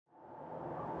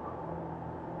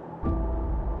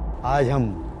आज हम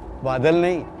बादल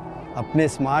नहीं, अपने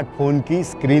स्मार्टफोन की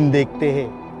स्क्रीन देखते हैं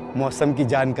मौसम की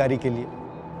जानकारी के लिए।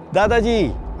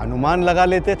 दादाजी अनुमान लगा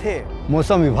लेते थे,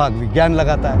 मौसम विभाग विज्ञान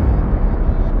लगाता है।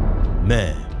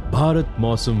 मैं भारत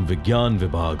मौसम विज्ञान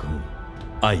विभाग हूँ।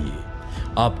 आइए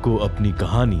आपको अपनी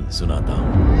कहानी सुनाता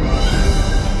हूँ।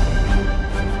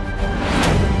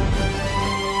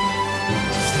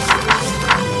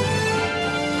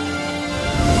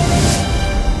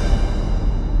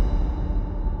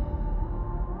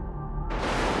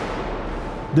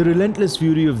 The relentless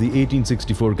fury of the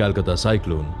 1864 Calcutta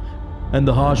cyclone and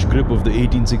the harsh grip of the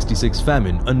 1866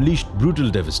 famine unleashed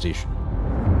brutal devastation.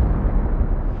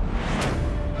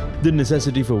 The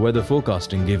necessity for weather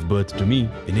forecasting gave birth to me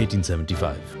in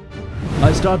 1875.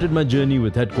 I started my journey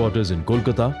with headquarters in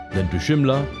Kolkata, then to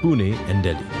Shimla, Pune and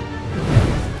Delhi.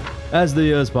 As the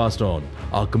years passed on,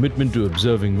 our commitment to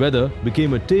observing weather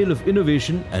became a tale of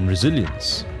innovation and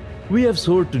resilience. We have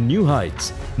soared to new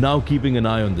heights, now keeping an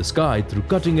eye on the sky through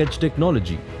cutting-edge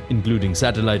technology, including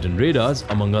satellite and radars,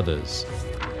 among others.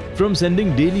 From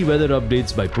sending daily weather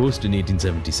updates by post in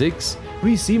 1876,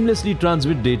 we seamlessly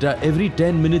transmit data every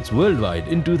 10 minutes worldwide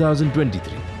in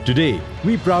 2023. Today,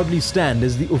 we proudly stand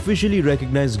as the officially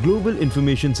recognized Global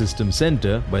Information System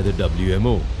Center by the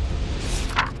WMO.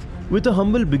 With a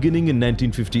humble beginning in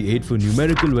 1958 for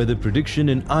numerical weather prediction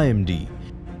in IMD,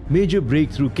 major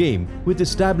breakthrough came with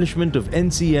establishment of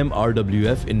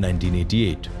NCM-RWF in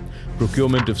 1988,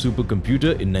 procurement of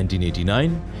supercomputer in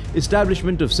 1989,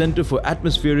 establishment of Center for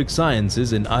Atmospheric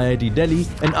Sciences in IIT Delhi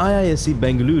and IISc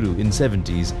Bengaluru in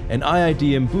 70s and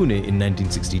IITM Pune in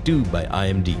 1962 by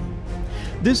IMD.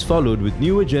 This followed with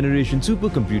newer generation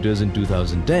supercomputers in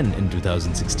 2010 and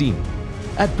 2016.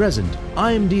 At present,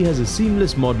 IMD has a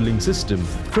seamless modeling system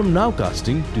from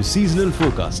nowcasting to seasonal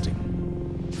forecasting.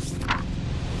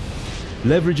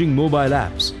 Leveraging mobile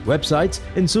apps, websites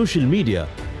and social media,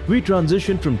 we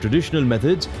transition from traditional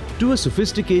methods to a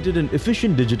sophisticated and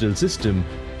efficient digital system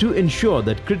to ensure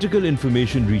that critical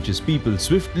information reaches people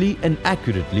swiftly and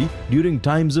accurately during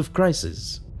times of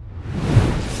crisis.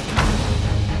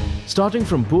 Starting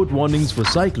from port warnings for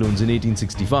cyclones in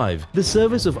 1865, the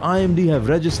service of IMD have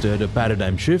registered a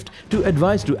paradigm shift to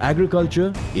advise to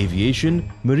agriculture,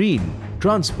 aviation, marine,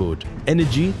 transport,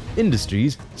 energy,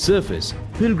 industries, surface,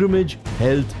 pilgrimage,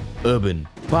 health, urban,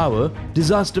 power,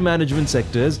 disaster management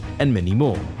sectors and many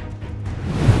more.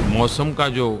 मौसम का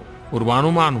जो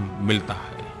पूर्वानुमान मिलता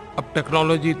है, अब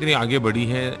technology इतनी आगे बढ़ी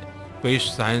है, स्पेस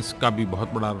साइंस का भी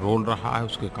बहुत बड़ा रोल रहा है,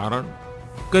 उसके कारण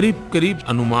करीब-करीब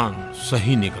अनुमान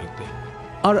सही निकलते हैं.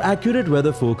 Our accurate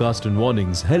weather forecast and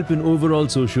warnings help in overall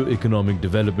socio-economic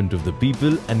development of the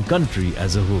people and country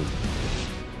as a whole.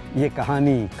 ये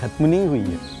कहानी खत्म नहीं हुई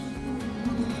है,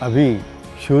 अभी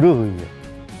शुरू हुई है.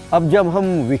 अब जब हम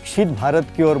विकसित भारत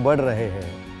की ओर बढ़ रहे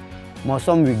हैं,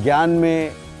 मौसम विज्ञान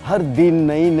में हर दिन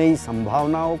नई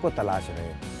संभावनाओं को तलाश रहे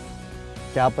हैं.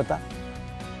 क्या पता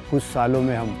कुछ सालों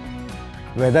में हम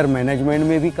वेदर मैनेजमेंट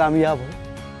में भी कामयाब हो.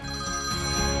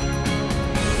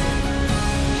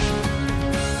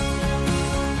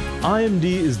 IMD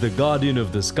is the guardian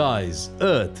of the skies,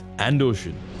 earth and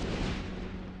ocean.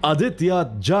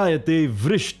 Adityat Jayate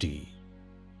Vrishti.